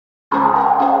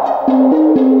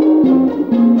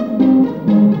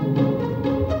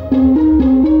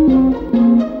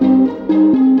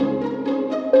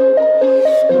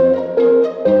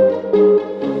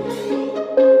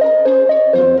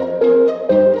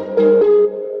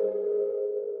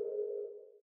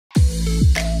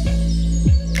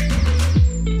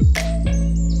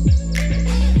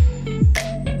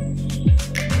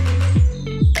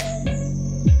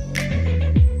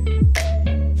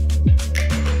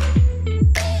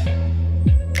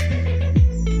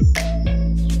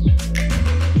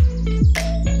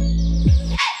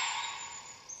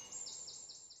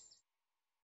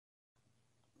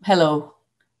Hello.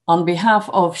 On behalf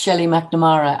of Shelley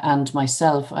McNamara and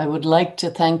myself, I would like to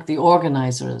thank the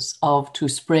organisers of To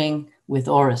Spring with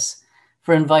Oris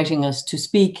for inviting us to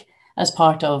speak as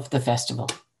part of the festival.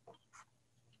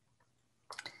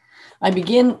 I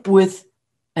begin with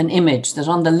an image that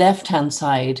on the left-hand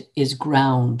side is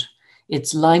ground.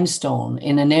 It's limestone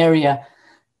in an area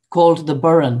called the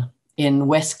Burren in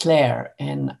West Clare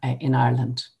in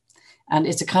Ireland. And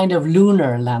it's a kind of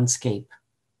lunar landscape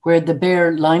where the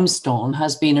bare limestone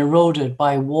has been eroded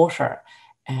by water,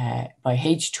 by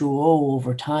H2O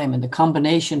over time, and the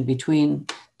combination between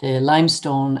the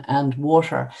limestone and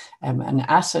water, an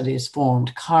acid is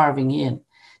formed, carving in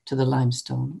to the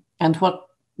limestone. And what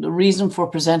the reason for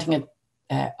presenting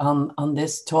it on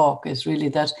this talk is really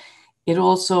that it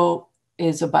also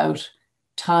is about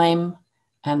time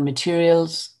and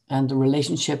materials and the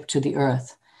relationship to the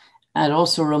earth. And it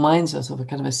also reminds us of a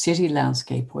kind of a city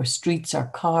landscape where streets are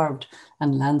carved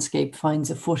and landscape finds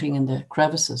a footing in the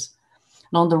crevices.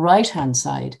 And on the right-hand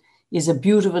side is a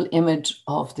beautiful image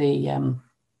of the,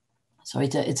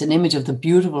 it's an image of the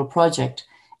beautiful project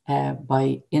in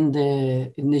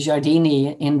the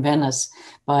Giardini in Venice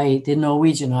by the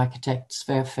Norwegian architect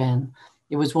Sverre Fehn.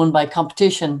 It was won by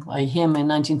competition by him in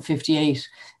 1958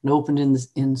 and opened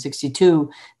in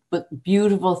 62. But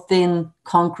beautiful thin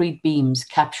concrete beams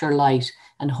capture light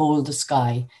and hold the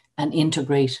sky and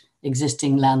integrate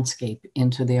existing landscape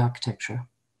into the architecture.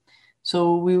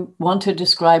 So we want to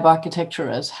describe architecture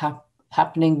as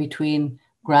happening between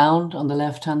ground on the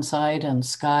left-hand side and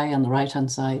sky on the right-hand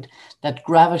side, that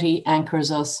gravity anchors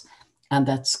us and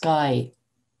that sky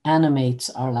animates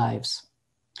our lives.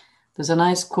 There's a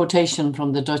nice quotation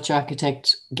from the Dutch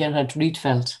architect Gerhard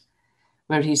Rietveld,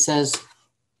 where he says,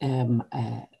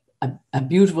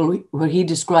 where he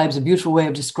describes a beautiful way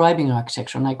of describing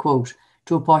architecture, and I quote,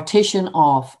 "To partition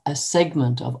off a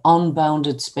segment of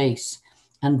unbounded space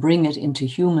and bring it into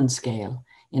human scale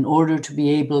in order to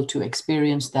be able to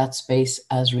experience that space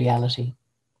as reality."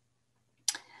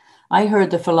 I heard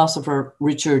the philosopher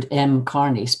Richard M.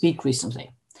 Carney speak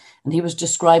recently, and he was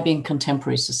describing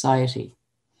contemporary society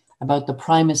about the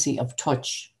primacy of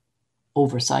touch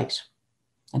over sight.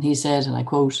 And he said, and I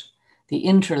quote, "The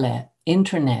internet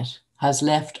has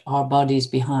left our bodies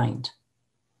behind.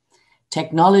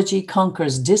 Technology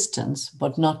conquers distance,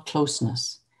 but not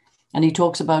closeness." And he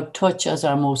talks about touch as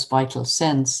our most vital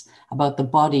sense, about the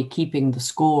body keeping the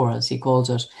score, as he calls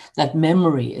it, that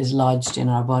memory is lodged in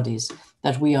our bodies,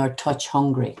 that we are touch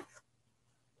hungry.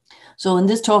 So in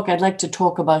this talk, I'd like to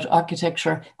talk about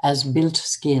architecture as built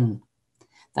skin,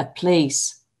 that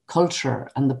place, culture,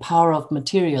 and the power of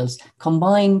materials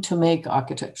combine to make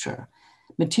architecture.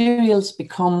 Materials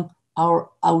become our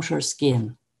outer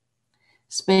skin.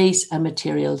 Space and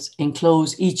materials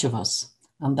enclose each of us,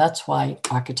 and that's why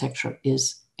architecture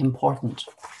is important.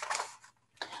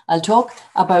 I'll talk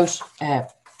about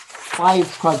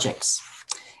 5 projects.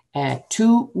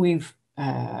 2 we've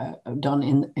done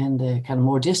in the kind of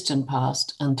more distant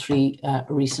past, and 3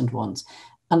 recent ones.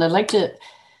 And I'd like to,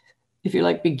 if you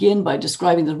like, begin by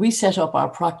describing that we set up our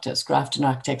practice, Grafton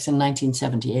Architects, in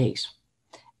 1978.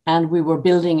 And we were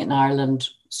building in Ireland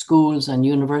schools and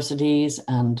universities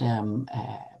and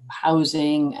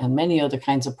housing and many other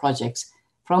kinds of projects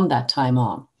from that time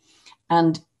on.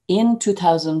 And in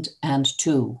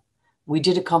 2002, we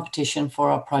did a competition for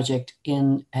our project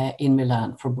in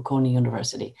Milan for Bocconi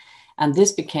University. And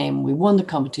this became, we won the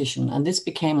competition, and this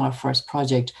became our first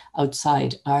project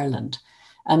outside Ireland.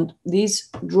 And these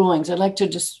drawings, I'd like to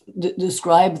just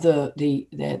describe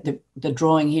the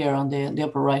drawing here on the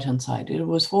upper right-hand side. It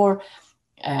was for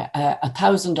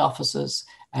 1,000 offices,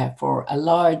 for a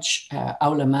large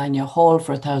aula magna hall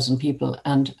for 1,000 people,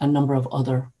 and a number of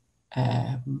other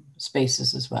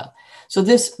spaces as well. So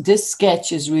this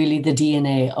sketch is really the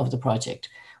DNA of the project.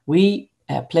 We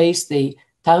placed the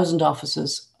 1,000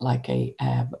 offices like a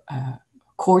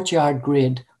courtyard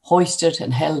grid, hoisted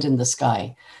and held in the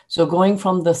sky. So going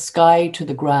from the sky to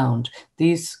the ground,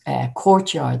 these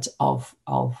courtyards of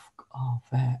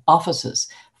offices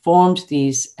formed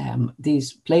these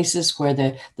places where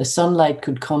the sunlight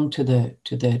could come to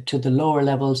the lower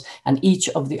levels, and each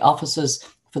of the offices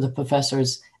for the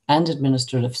professors and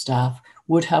administrative staff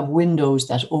would have windows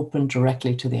that open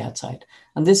directly to the outside.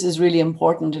 And this is really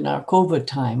important in our COVID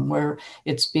time, where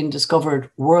it's been discovered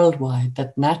worldwide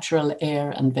that natural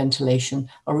air and ventilation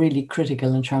are really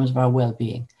critical in terms of our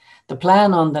well-being. The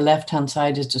plan on the left-hand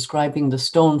side is describing the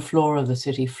stone floor of the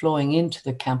city flowing into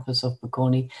the campus of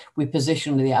Bocconi. We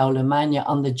position the Aula Magna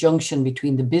on the junction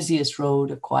between the busiest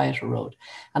road, a quieter road.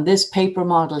 And this paper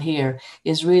model here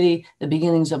is really the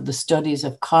beginnings of the studies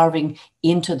of carving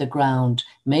into the ground,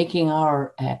 making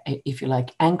our, if you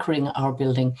like, anchoring our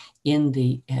building in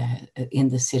the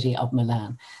city of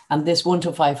Milan. And this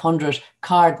 1:500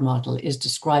 card model is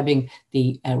describing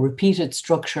the repeated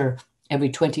structure every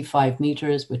 25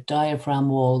 meters with diaphragm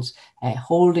walls,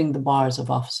 holding the bars of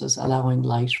offices, allowing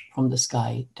light from the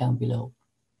sky down below.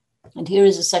 And here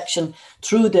is a section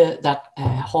through that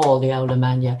hall, the Aula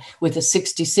Magna, with a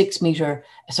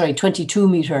 22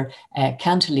 meter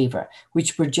cantilever,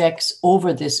 which projects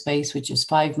over this space, which is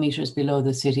 5 meters below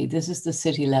the city. This is the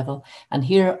city level. And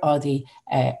here are the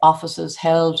offices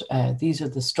held. These are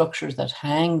the structures that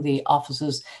hang the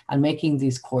offices and making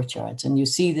these courtyards. And you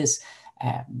see this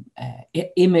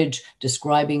image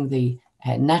describing the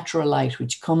natural light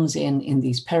which comes in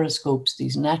these periscopes,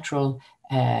 these natural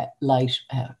light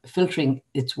filtering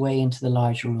its way into the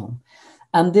larger room.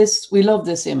 And this, we love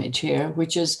this image here,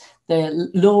 which is the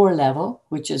lower level,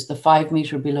 which is the 5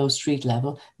 meter below street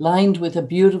level, lined with a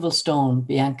beautiful stone,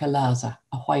 Bianca Lazza,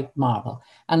 a white marble,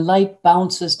 and light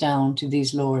bounces down to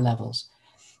these lower levels.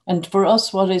 And for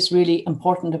us, what is really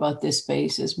important about this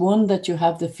space is, one, that you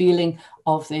have the feeling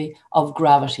of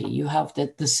gravity. You have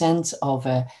the sense of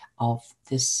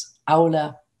this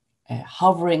aula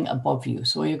hovering above you.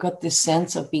 So you've got this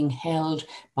sense of being held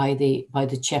by the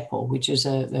ceppo, which is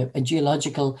a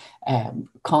geological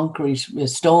concrete,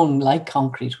 stone like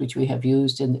concrete, which we have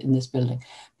used in this building.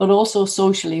 But also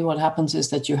socially, what happens is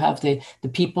that you have the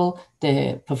people,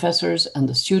 the professors and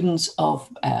the students of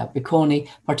Bocconi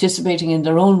participating in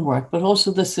their own work, but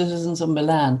also the citizens of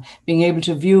Milan being able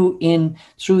to view in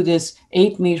through this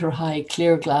 8 meter high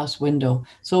clear glass window.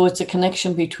 So it's a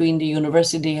connection between the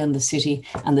university and the city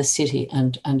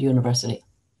and university.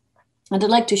 And I'd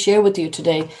like to share with you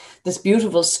today this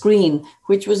beautiful screen,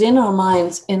 which was in our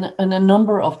minds in a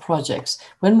number of projects.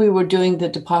 When we were doing the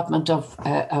Department of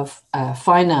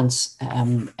Finance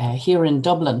here in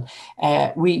Dublin,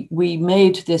 we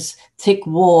made this thick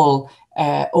wall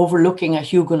overlooking a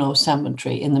Huguenot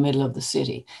cemetery in the middle of the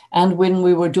city. And when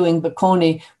we were doing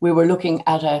Bocconi, we were looking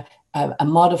at a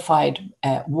modified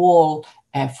wall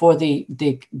for the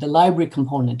library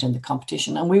component in the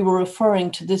competition. And we were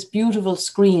referring to this beautiful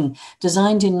screen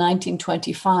designed in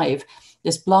 1925,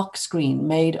 this block screen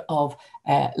made of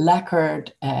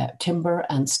lacquered timber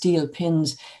and steel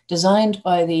pins, designed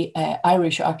by the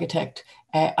Irish architect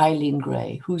Eileen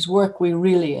Gray, whose work we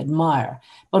really admire.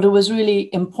 But it was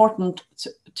really important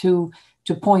to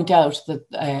point out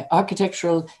that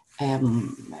architectural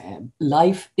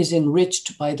life is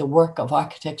enriched by the work of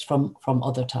architects from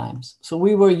other times. So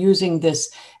we were using this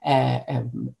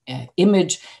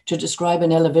image to describe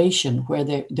an elevation where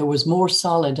there was more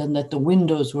solid, and that the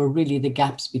windows were really the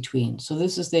gaps between. So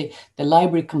this is the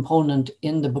library component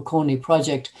in the Bocconi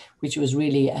project, which was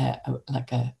really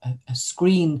like a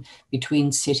screen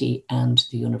between city and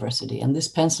the university. And this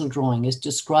pencil drawing is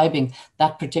describing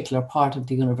that particular part of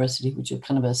the university, which is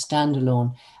kind of a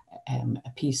standalone a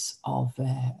piece of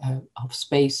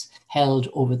space held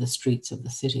over the streets of the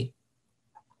city.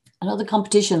 Another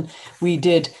competition we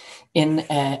did in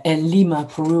Lima,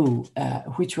 Peru,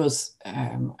 which was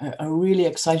a really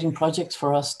exciting project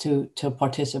for us to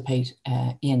participate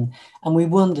in. And we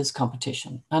won this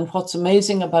competition. And what's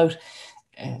amazing about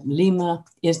Lima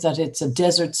is that it's a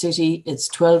desert city. It's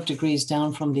 12 degrees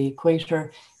down from the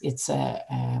equator.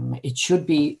 It should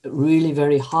be really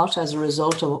very hot as a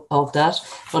result of that.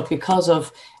 But because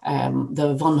of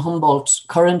the von Humboldt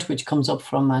current, which comes up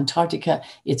from Antarctica,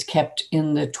 it's kept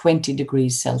in the 20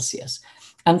 degrees Celsius.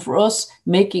 And for us,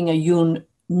 making a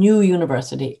new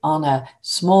university on a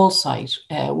small site,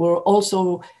 we're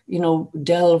also,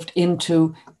 delved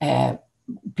into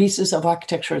pieces of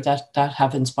architecture that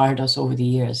have inspired us over the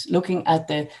years, looking at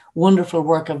the wonderful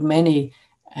work of many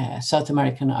South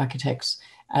American architects.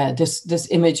 This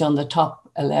image on the top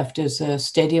left is a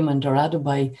stadium in Dorado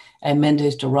by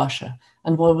Mendrisio.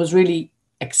 And what was really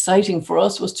exciting for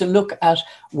us was to look at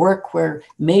work where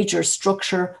major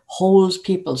structure holds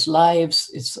people's lives.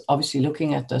 It's obviously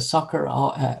looking at the soccer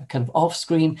kind of off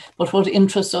screen, but what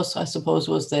interests us, I suppose,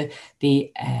 was the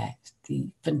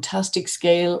fantastic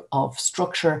scale of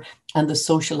structure and the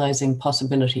socializing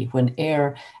possibility when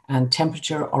air and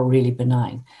temperature are really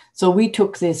benign. So we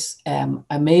took this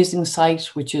amazing site,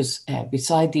 which is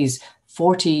beside these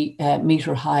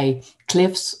 40-meter high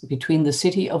cliffs between the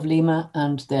city of Lima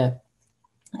and the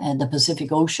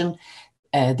Pacific Ocean.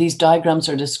 These diagrams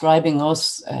are describing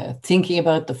us thinking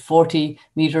about the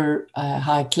 40-meter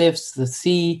high cliffs, the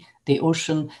sea, the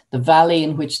ocean, the valley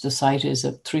in which the site is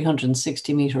at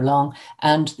 360-meter long,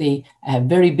 and the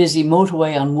very busy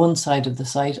motorway on one side of the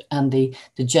site, and the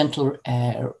gentle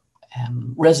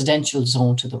residential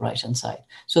zone to the right-hand side.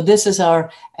 So this is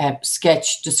our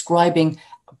sketch describing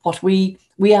what we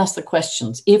ask the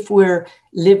questions. If we're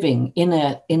living in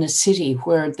a city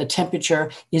where the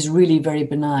temperature is really very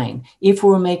benign, if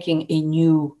we're making a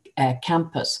new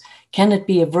campus, can it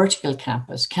be a vertical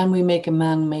campus? Can we make a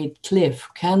man-made cliff?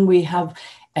 Can we have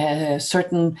a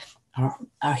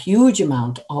huge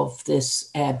amount of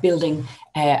this building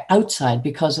outside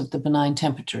because of the benign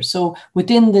temperature? So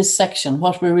within this section,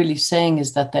 what we're really saying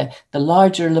is that the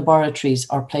larger laboratories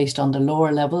are placed on the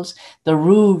lower levels. The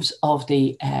roofs of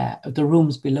the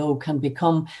rooms below can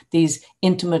become these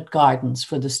intimate gardens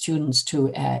for the students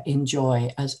to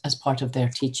enjoy as part of their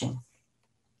teaching.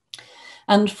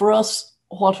 And for us,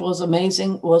 what was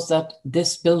amazing was that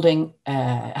this building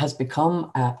has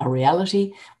become a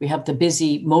reality. We have the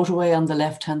busy motorway on the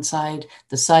left-hand side,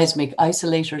 the seismic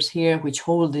isolators here, which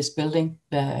hold this building.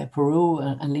 Peru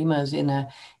and Lima is in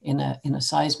a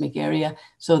seismic area.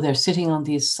 So they're sitting on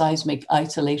these seismic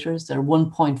isolators. They're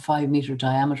 1.5-meter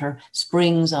diameter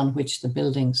springs on which the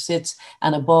building sits,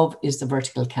 and above is the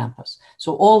vertical campus.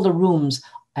 So all the rooms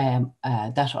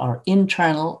that are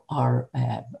internal are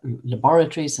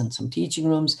laboratories and some teaching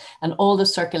rooms, and all the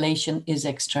circulation is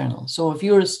external. So if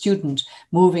you're a student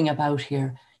moving about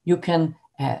here, you can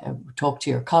talk to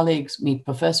your colleagues, meet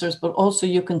professors, but also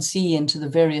you can see into the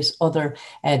various other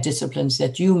disciplines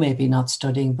that you may be not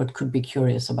studying but could be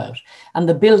curious about. And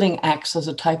the building acts as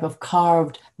a type of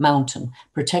carved mountain,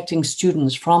 protecting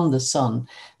students from the sun.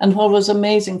 And what was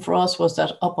amazing for us was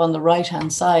that up on the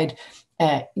right-hand side,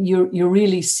 you're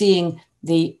really seeing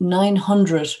the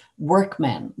 900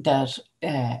 workmen that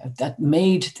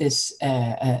made this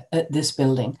this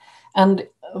building. And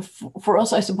for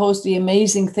us, I suppose the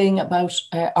amazing thing about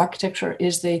architecture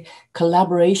is the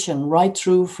collaboration right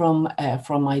through from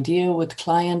idea with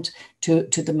client to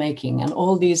the making, and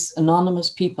all these anonymous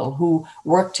people who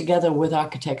work together with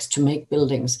architects to make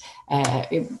buildings.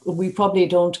 We probably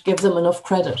don't give them enough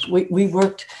credit. We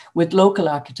worked with local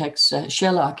architects,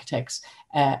 Shell architects,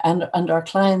 and our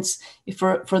clients,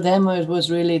 for them, it was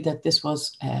really that this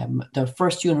was their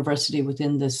first university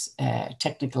within this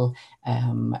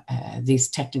these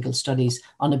technical studies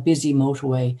on a busy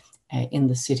motorway in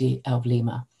the city of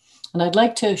Lima. And I'd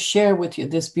like to share with you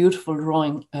this beautiful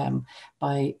drawing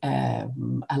by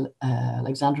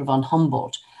Alexander von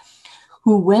Humboldt,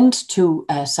 who went to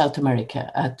South America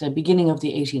at the beginning of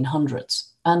the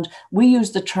 1800s. And we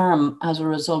use the term as a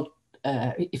result,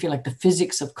 if you like, the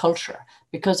physics of culture,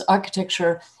 because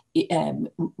architecture,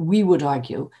 we would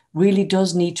argue, really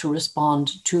does need to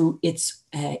respond to its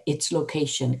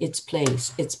location, its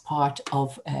place, its part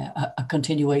of a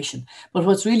continuation. But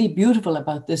what's really beautiful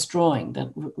about this drawing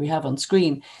that we have on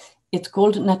screen, it's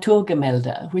called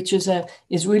Naturgemälde, which is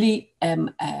really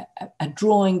a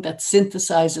drawing that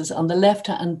synthesizes on the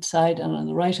left-hand side and on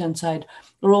the right-hand side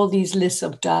are all these lists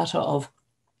of data of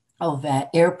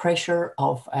air pressure,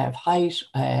 of height,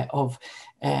 of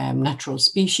natural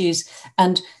species.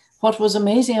 And what was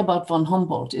amazing about von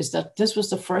Humboldt is that this was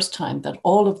the first time that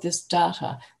all of this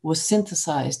data was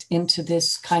synthesized into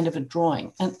this kind of a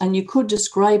drawing. And you could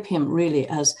describe him really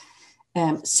as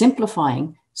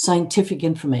simplifying scientific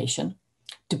information,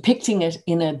 depicting it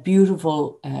in a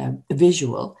beautiful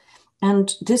visual.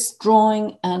 And this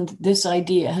drawing and this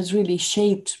idea has really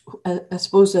shaped, I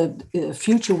suppose,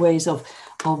 future ways of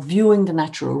viewing the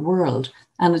natural world.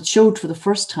 And it showed for the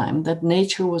first time that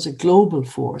nature was a global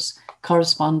force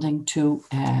corresponding to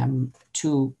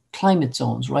climate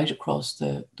zones right across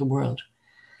the world.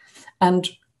 And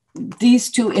these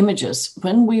two images,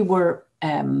 when we were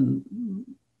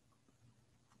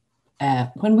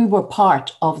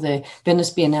part of the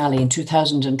Venice Biennale in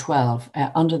 2012,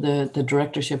 under the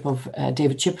directorship of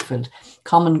David Chipperfield,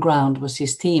 Common Ground was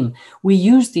his theme, we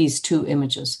used these two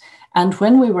images. And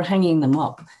when we were hanging them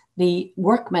up, the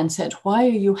workmen said, "Why are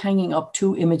you hanging up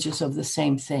two images of the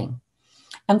same thing?"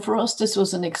 And for us, this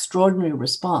was an extraordinary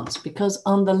response, because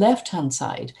on the left-hand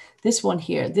side, this one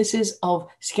here, this is of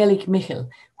Skellig Michel,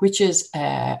 which is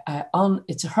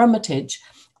it's a hermitage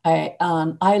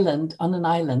on an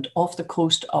island off the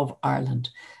coast of Ireland.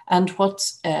 And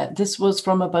this was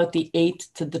from about the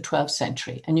 8th to the 12th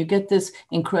century. And you get this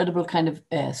incredible kind of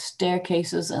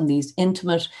staircases and these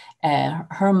intimate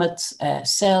hermits'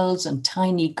 cells and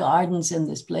tiny gardens in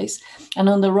this place. And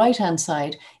on the right-hand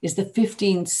side is the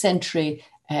 15th century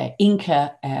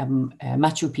Inca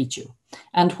Machu Picchu.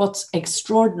 And what's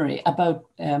extraordinary about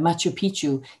Machu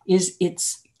Picchu is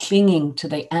its clinging to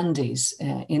the Andes.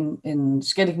 In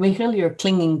Skellig Michel, you're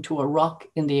clinging to a rock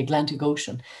in the Atlantic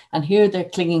Ocean. And here they're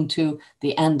clinging to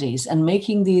the Andes and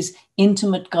making these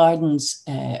intimate gardens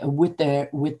with their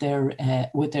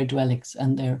dwellings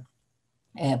and their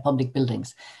public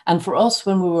buildings. And for us,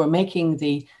 when we were making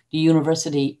the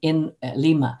university in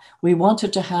Lima, we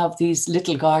wanted to have these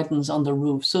little gardens on the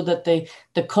roof so that the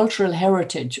cultural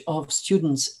heritage of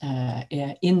students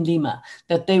in Lima,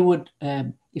 that they would,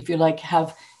 if you like,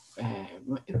 have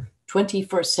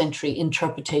 21st century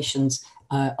interpretations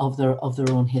of their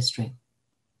own history.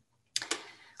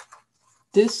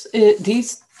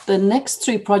 The next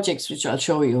 3 projects, which I'll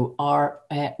show you, are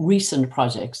recent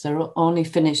projects. They were only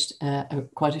finished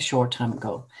quite a short time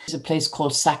ago. There's a place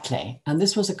called Saclay, and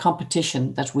this was a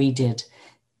competition that we did.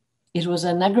 It was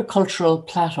an agricultural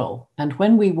plateau, and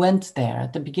when we went there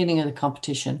at the beginning of the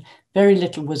competition, very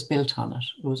little was built on it.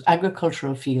 It was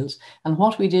agricultural fields, and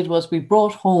what we did was we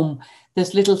brought home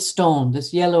this little stone,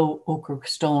 this yellow ochre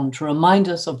stone, to remind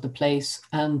us of the place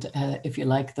and, if you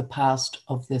like, the past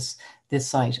of this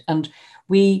site. And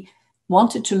we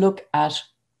wanted to look at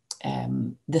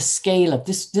the scale of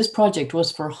this project.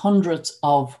 Was for hundreds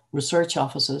of research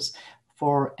offices,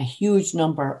 for a huge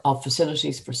number of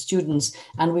facilities for students,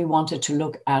 and we wanted to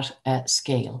look at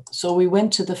scale. So we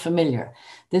went to the familiar.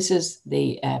 This is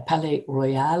the Palais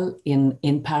Royal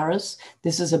in Paris.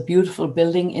 This is a beautiful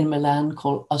building in Milan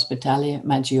called Ospedale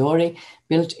Maggiore,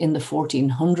 built in the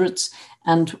 1400s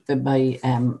and by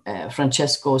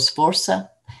Francesco Sforza.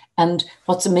 And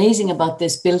what's amazing about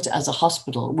this, built as a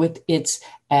hospital with its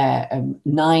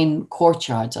 9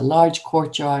 courtyards, a large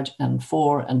courtyard and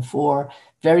 4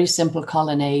 very simple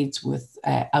colonnades with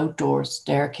outdoor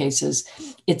staircases.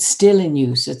 It's still in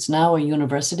use. It's now a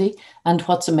university. And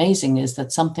what's amazing is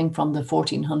that something from the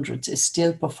 1400s is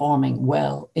still performing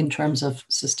well in terms of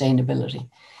sustainability.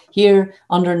 Here,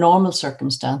 under normal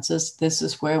circumstances, this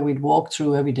is where we'd walk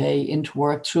through every day into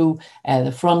work through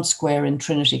the front square in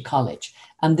Trinity College.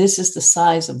 And this is the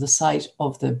size of the site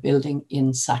of the building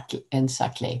in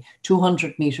Saclay,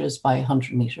 200 meters by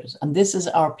 100 meters. And this is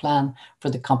our plan for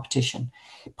the competition.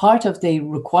 Part of the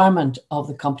requirement of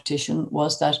the competition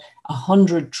was that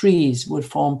 100 trees would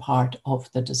form part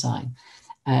of the design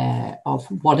of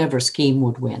whatever scheme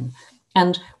would win.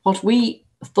 And what we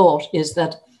thought is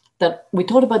that we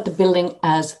thought about the building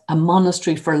as a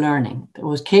monastery for learning. It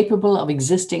was capable of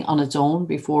existing on its own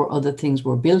before other things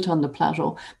were built on the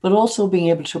plateau, but also being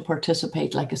able to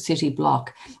participate like a city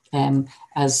block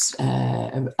as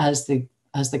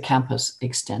the campus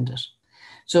extended.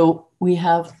 So we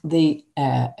have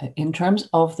in terms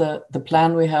of the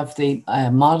plan, we have the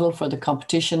model for the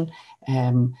competition,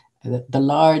 the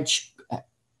large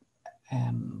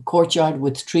courtyard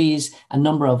with trees, a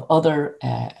number of other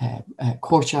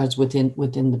courtyards within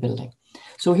the building.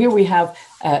 So here we have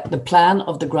the plan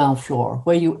of the ground floor,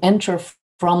 where you enter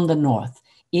from the north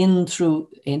into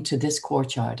this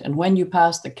courtyard. And when you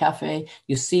pass the cafe,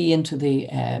 you see into the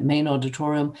main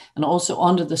auditorium, and also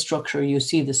under the structure, you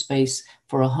see the space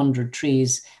for 100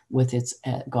 trees with its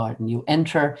garden. You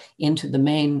enter into the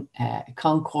main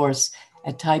concourse,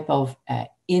 a type of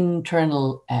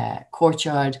internal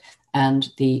courtyard, and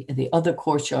the other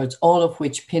courtyards, all of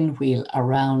which pinwheel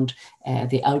around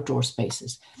the outdoor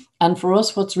spaces. And for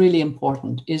us, what's really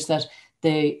important is that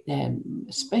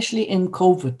especially in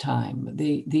COVID time,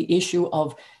 the issue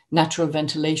of natural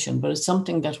ventilation, but it's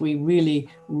something that we really,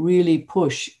 really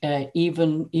push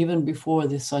even before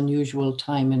this unusual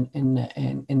time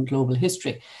in global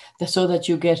history, so that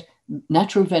you get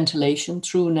natural ventilation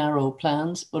through narrow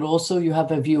plans, but also you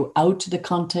have a view out to the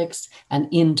context and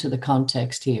into the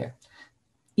context here.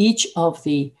 Each of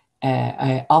the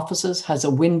offices has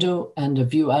a window and a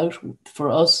view out. For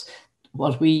us,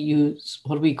 what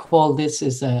we call this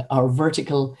is our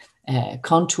vertical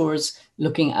contours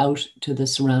looking out to the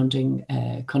surrounding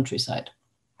countryside.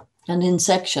 And in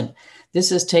section,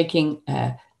 this is taking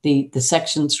the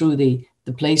section through the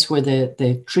place where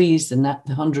the trees, the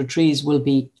 100 trees will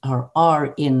be or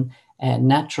are in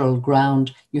natural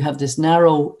ground. You have this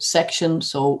narrow section,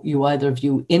 so you either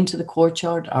view into the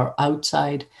courtyard or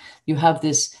outside. You have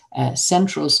this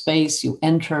central space, you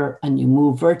enter and you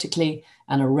move vertically,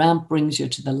 and a ramp brings you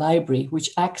to the library, which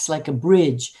acts like a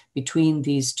bridge between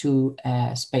these two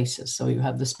spaces. So you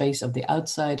have the space of the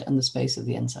outside and the space of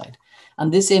the inside.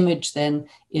 And this image then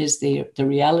is the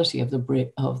reality of the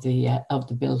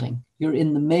building. You're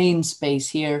in the main space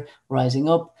here, rising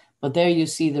up, but there you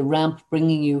see the ramp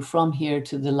bringing you from here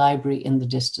to the library in the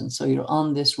distance. So you're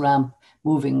on this ramp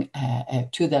moving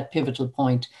to that pivotal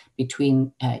point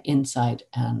between inside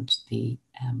and the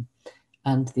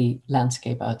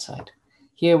landscape outside.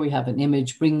 Here we have an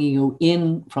image bringing you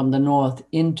in from the north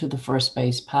into the first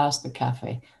space, past the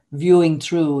cafe, viewing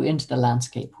through into the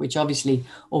landscape, which obviously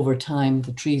over time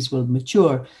the trees will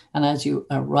mature. And as you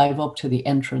arrive up to the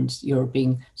entrance, you're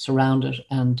being surrounded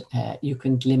and you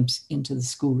can glimpse into the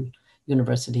school,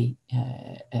 university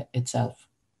itself.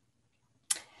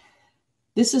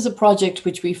 This is a project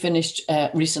which we finished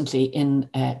recently in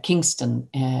Kingston,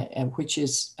 which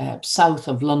is south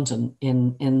of London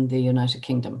in the United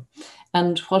Kingdom.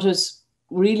 And what is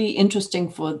really interesting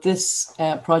for this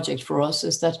project for us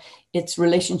is that its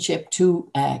relationship to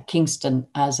Kingston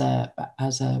as a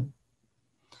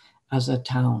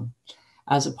town,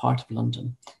 as a part of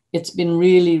London. It's been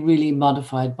really, really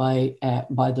modified by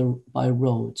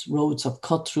roads. Roads have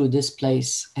cut through this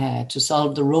place to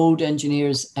solve the road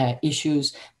engineers'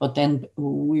 issues, but then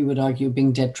we would argue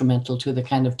being detrimental to the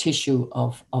kind of tissue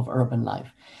of urban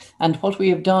life. And what we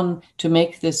have done to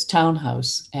make this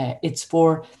townhouse, it's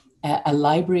for a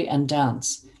library and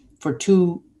dance for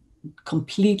two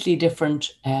completely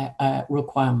different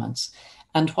requirements.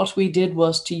 And what we did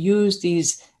was to use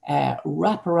these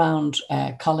wraparound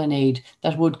colonnade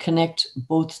that would connect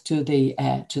both to the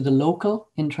local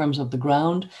in terms of the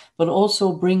ground, but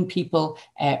also bring people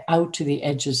out to the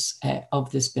edges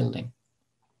of this building.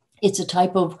 It's a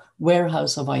type of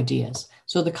warehouse of ideas.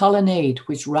 So the colonnade,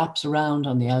 which wraps around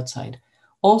on the outside,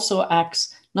 also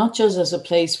acts not just as a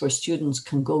place where students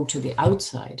can go to the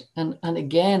outside. And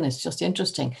again, it's just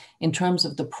interesting in terms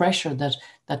of the pressure that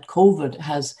COVID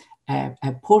has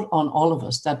put on all of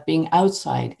us, that being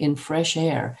outside in fresh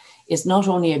air is not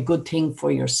only a good thing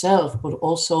for yourself, but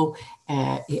also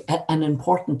an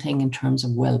important thing in terms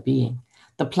of well-being.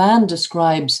 The plan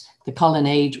describes the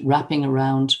colonnade wrapping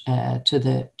around to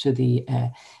the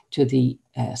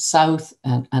south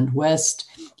and west.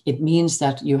 It means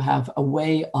that you have a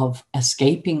way of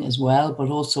escaping as well, but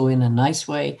also in a nice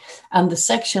way. And the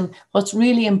section, what's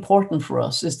really important for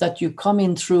us is that you come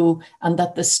in through and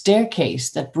that the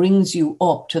staircase that brings you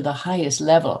up to the highest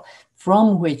level,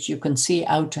 from which you can see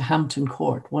out to Hampton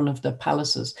Court, one of the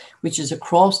palaces, which is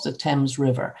across the Thames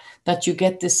River, that you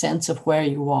get this sense of where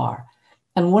you are.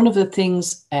 And one of the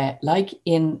things, like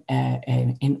in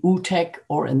UTEC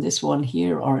or in this one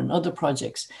here or in other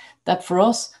projects, that for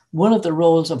us, one of the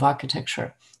roles of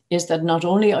architecture is that not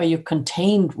only are you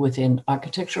contained within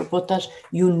architecture, but that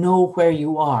you know where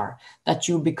you are, that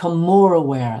you become more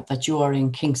aware that you are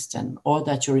in Kingston or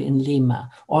that you're in Lima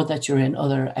or that you're in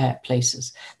other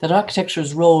places. That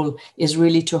architecture's role is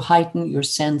really to heighten your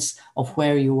sense of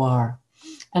where you are.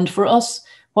 And for us,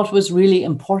 what was really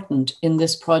important in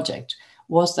this project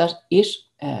was that it,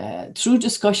 through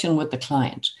discussion with the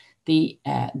client, the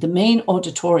main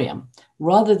auditorium,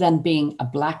 rather than being a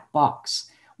black box,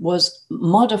 was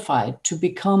modified to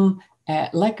become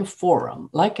like a forum,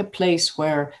 like a place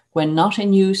where, when not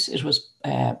in use, it was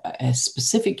a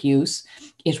specific use.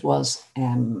 It was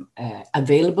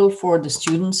available for the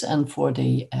students and for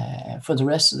the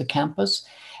rest of the campus,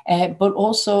 but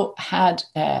also had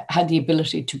the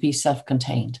ability to be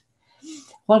self-contained.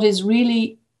 What is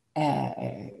really,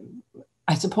 I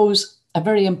suppose, a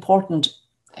very important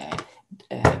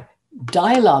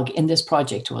dialogue in this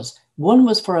project was, one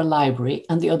was for a library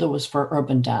and the other was for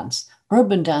urban dance.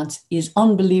 Urban dance is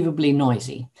unbelievably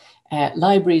noisy.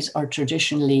 Libraries are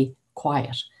traditionally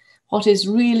quiet. What is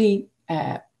really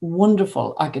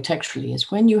wonderful architecturally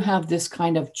is when you have this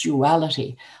kind of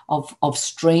duality of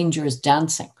strangers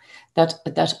dancing,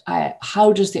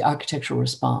 how does the architecture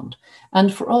respond?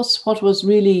 And for us, what was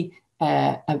really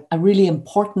a really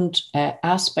important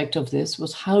aspect of this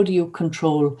was, how do you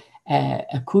control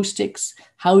acoustics,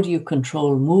 how do you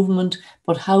control movement,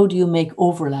 but how do you make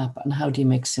overlap and how do you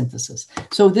make synthesis?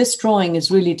 So this drawing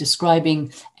is really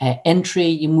describing entry.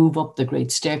 You move up the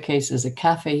great staircase. There's a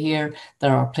cafe here.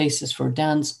 There are places for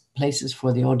dance, places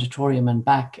for the auditorium and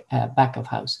back of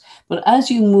house. But as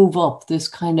you move up, this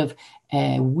kind of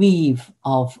weave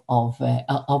of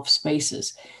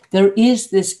spaces. There is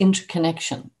this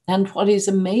interconnection. And what is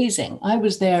amazing, I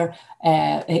was there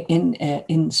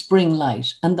in spring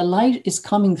light, and the light is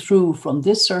coming through from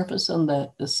this surface on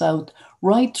the south,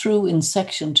 right through in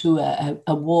section to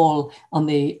a wall on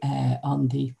the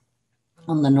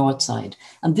north side.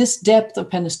 And this depth of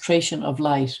penetration of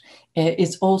light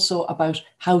is also about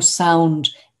how sound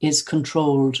is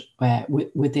controlled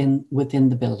within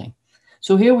the building.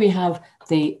 So here we have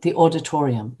the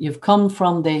auditorium. You've come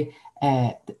from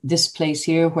this place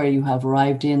here where you have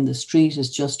arrived in. The street is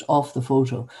just off the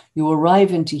photo. You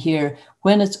arrive into here.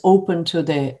 When it's open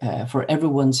to for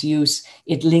everyone's use,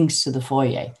 it links to the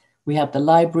foyer. We have the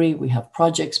library, we have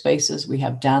project spaces, we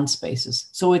have dance spaces.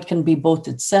 So it can be both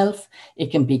itself,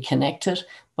 it can be connected,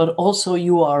 but also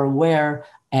you are aware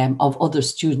of other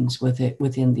students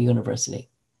within the university.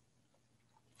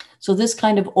 So this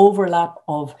kind of overlap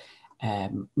of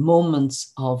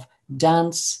moments of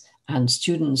dance and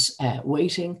students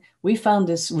waiting, we found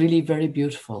this really very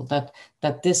beautiful, that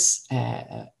this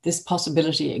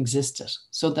possibility existed,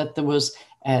 so that there was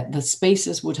the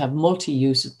spaces would have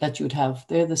multi-use, that you'd have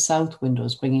there the south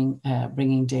windows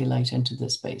bringing daylight into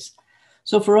this space.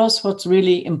 So for us, what's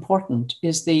really important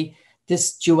is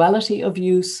this duality of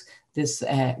use, this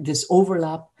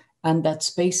overlap, and that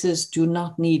spaces do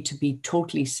not need to be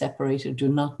totally separated, do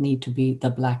not need to be the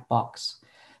black box.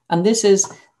 And this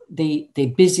is the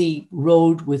busy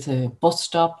road with a bus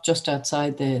stop just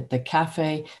outside the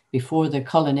cafe before the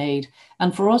colonnade.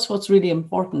 And for us, what's really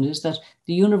important is that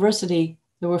the university,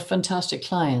 there were fantastic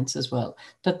clients as well,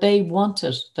 that they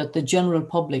wanted that the general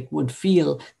public would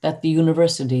feel that the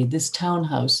university, this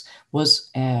townhouse,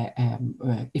 was,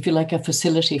 if you like, a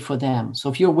facility for them. So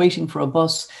if you're waiting for a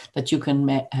bus, that you can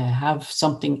have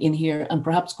something in here and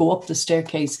perhaps go up the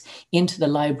staircase into the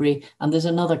library. And there's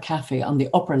another cafe on the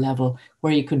upper level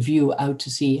where you could view out to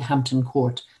see Hampton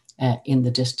Court in the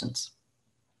distance.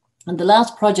 And the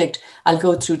last project I'll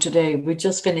go through today, we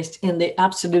just finished in the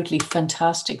absolutely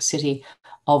fantastic city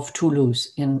of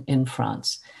Toulouse in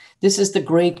France. This is the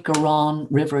great Garonne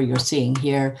River you're seeing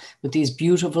here, with these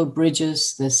beautiful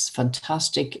bridges, this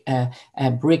fantastic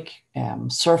brick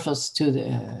surface to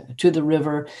the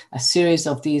river, a series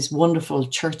of these wonderful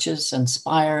churches and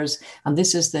spires. And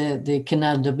this is the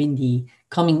Canal de Midi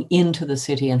coming into the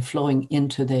city and flowing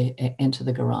into the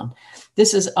Garonne.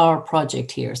 This is our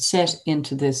project here, set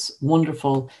into this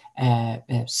wonderful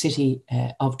city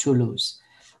of Toulouse.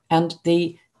 And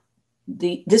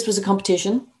this was a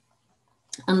competition,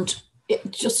 and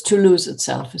just Toulouse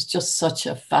itself is just such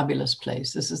a fabulous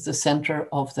place. This is the center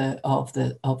of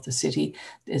the city.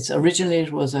 Originally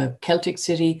it was a Celtic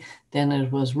city, then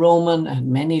it was Roman,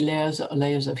 and many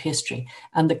layers of history.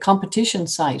 And the competition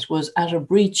site was at a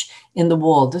breach in the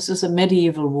wall. This is a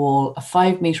medieval wall, a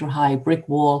 5-meter high brick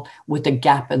wall with a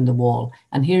gap in the wall.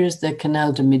 And here is the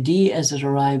Canal de Midi as it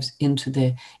arrives into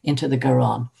the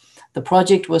Garonne. The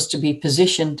project was to be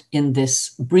positioned in this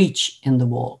breach in the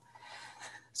wall.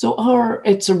 So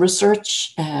it's a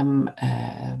research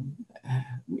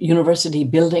university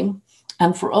building.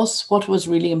 And for us, what was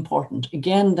really important,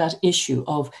 again, that issue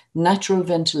of natural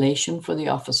ventilation for the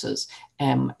offices,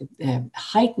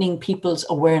 heightening people's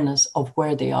awareness of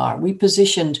where they are. We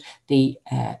positioned the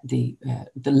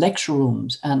lecture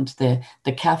rooms and the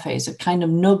cafes as kind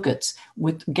of nuggets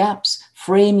with gaps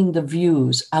framing the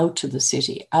views out to the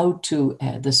city, out to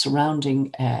the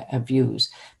surrounding views,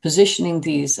 positioning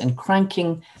these and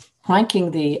cranking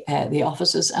the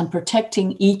offices and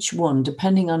protecting each one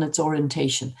depending on its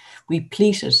orientation. We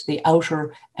pleated the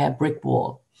outer brick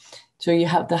wall. So you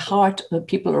have the heart,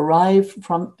 people arrive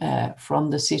from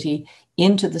the city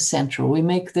into the center. We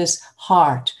make this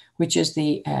heart, which is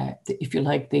if you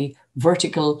like, the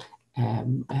vertical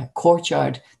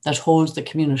courtyard that holds the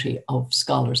community of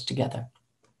scholars together.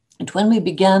 And when we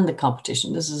began the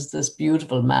competition, this is this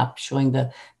beautiful map showing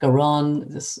the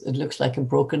Garonne. It looks like a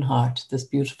broken heart, this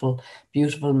beautiful,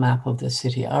 beautiful map of the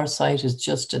city. Our site is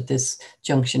just at this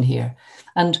junction here.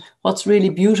 And what's really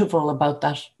beautiful about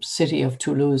that city of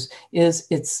Toulouse is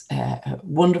its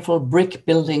wonderful brick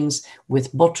buildings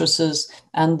with buttresses,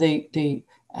 and the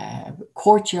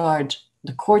courtyard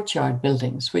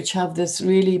buildings, which have this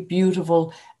really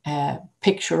beautiful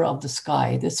picture of the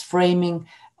sky, this framing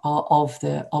of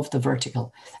the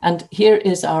vertical. And here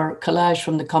is our collage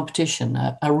from the competition,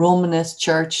 a Romanesque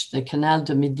church, the Canal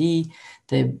de Midi,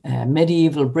 the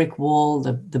medieval brick wall,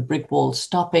 the brick wall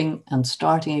stopping and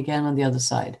starting again on the other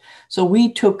side. So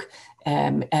we took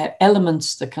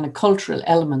elements, the kind of cultural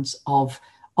elements of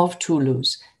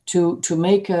Toulouse, to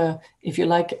make a, if you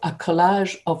like, a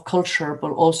collage of culture,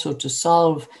 but also to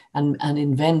solve and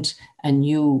invent a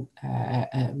new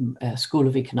school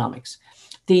of economics.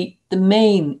 The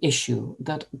main issue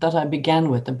that I began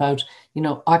with about, you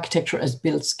know, architecture as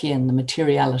built skin, the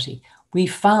materiality, we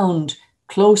found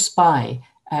close by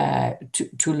to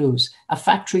Toulouse, a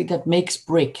factory that makes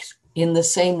bricks in the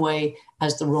same way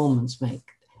as the Romans make.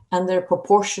 And their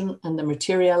proportion and the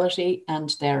materiality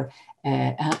and their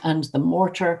and the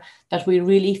mortar, that we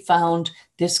really found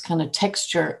this kind of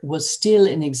texture was still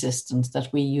in existence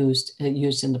that we used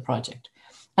in the project.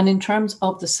 And in terms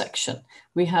of the section,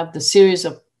 we have the series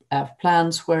of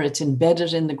plans where it's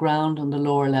embedded in the ground on the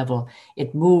lower level.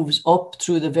 It moves up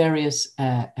through the various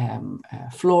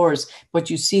floors, but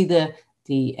you see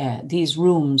these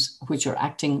rooms which are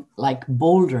acting like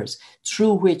boulders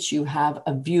through which you have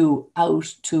a view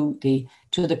out to the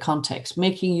context,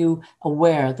 making you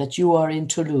aware that you are in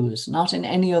Toulouse, not in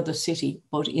any other city,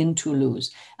 but in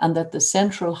Toulouse, and that the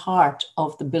central heart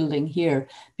of the building here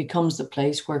becomes the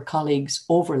place where colleagues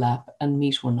overlap and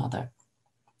meet one another.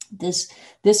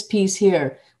 This piece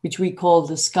here, which we call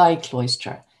the Sky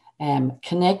Cloister,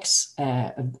 connects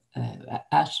at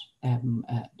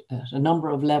a number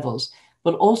of levels,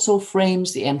 but also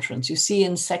frames the entrance. You see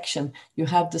in section, you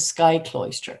have the Sky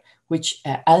Cloister, which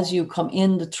as you come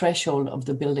in, the threshold of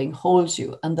the building holds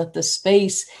you, and that the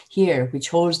space here, which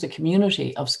holds the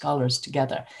community of scholars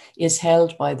together, is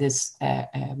held by this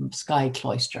Sky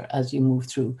Cloister as you move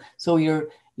through. So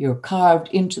you're carved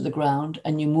into the ground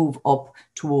and you move up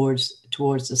towards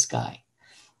the sky.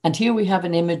 And here we have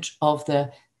an image of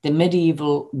the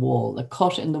medieval wall, the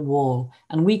cut in the wall,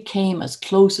 and we came as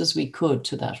close as we could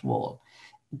to that wall.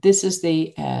 This is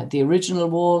the original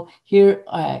wall. Here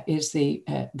is the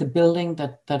building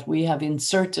that we have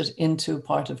inserted into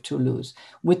part of Toulouse,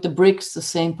 with the bricks the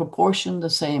same proportion, the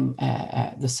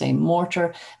same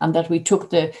mortar, and that we took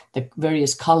the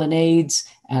various colonnades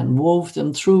and wove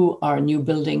them through our new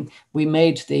building. We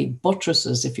made the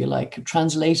buttresses, if you like,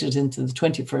 translated into the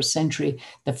 21st century.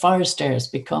 The fire stairs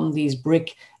become these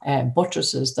brick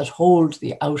buttresses that hold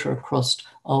the outer crust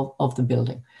of the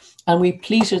building. And we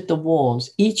pleated the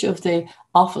walls. Each of the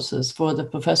offices for the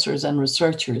professors and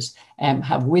researchers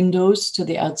have windows to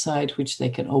the outside which they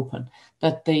can open.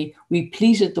 We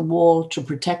pleated the wall to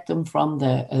protect them from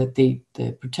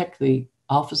protect the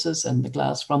offices and the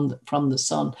glass from the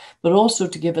sun, but also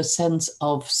to give a sense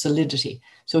of solidity.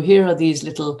 So here are these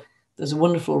there's a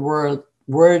wonderful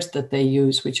words that they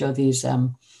use, which are these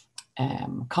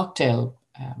cocktail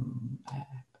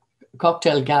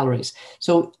galleries.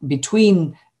 So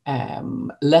between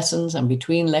lessons and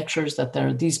between lectures, that there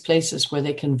are these places where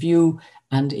they can view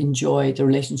and enjoy the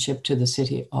relationship to the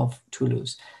city of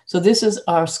Toulouse. So this is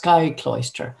our Sky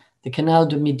Cloister, the Canal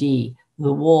du Midi,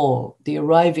 the wall, the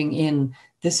arriving in.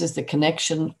 This is the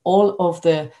connection. All of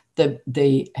the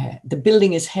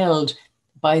building is held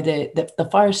by the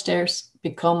fire stairs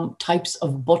become types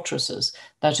of buttresses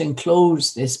that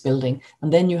enclose this building.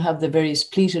 And then you have the various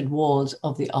pleated walls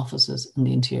of the offices and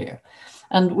the interior.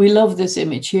 And we love this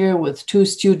image here with two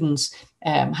students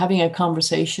having a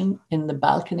conversation in the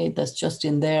balcony that's just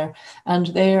in there. And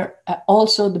there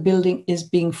also the building is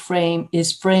framing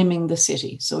the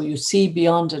city. So you see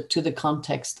beyond it to the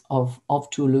context of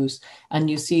Toulouse, and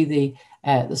you see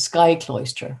the Sky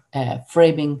Cloister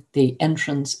framing the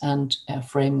entrance and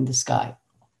framing the sky.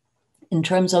 In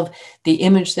terms of the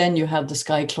image, then you have the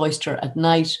Sky Cloister at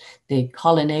night, the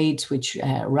colonnades which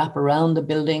wrap around the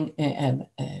building,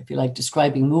 if you like,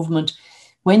 describing movement.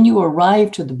 When you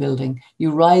arrive to the building,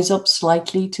 you rise up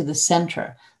slightly to the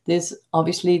center. This,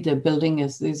 obviously, the building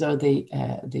is, these are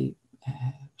the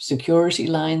security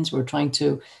lines. We're trying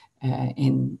to,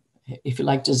 if you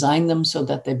like, design them so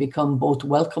that they become both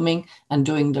welcoming and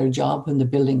doing their job when the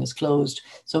building is closed.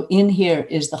 So in here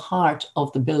is the heart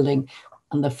of the building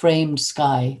and the framed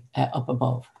sky up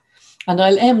above. And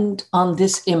I'll end on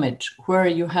this image where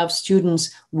you have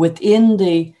students within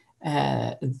the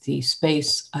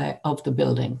space of the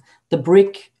building. The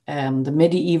brick, the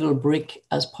medieval brick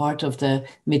as part of the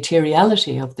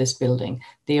materiality of this building.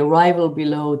 The arrival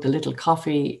below, the little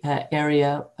coffee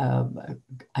area,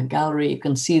 a gallery. You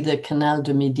can see the Canal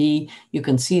du Midi. You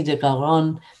can see the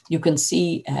Garonne. You can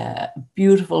see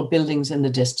beautiful buildings in the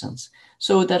distance.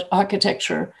 So that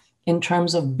architecture, in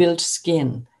terms of built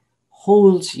skin,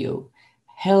 holds you.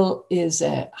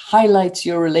 Highlights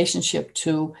your relationship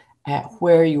to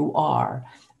where you are,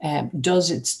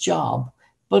 does its job,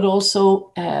 but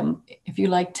also, if you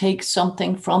like, takes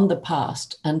something from the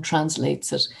past and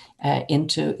translates it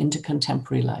into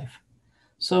contemporary life.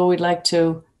 So we'd like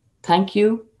to thank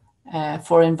you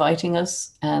for inviting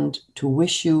us, and to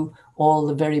wish you all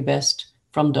the very best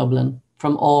from Dublin,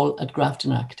 from all at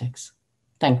Grafton Architects.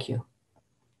 Thank you.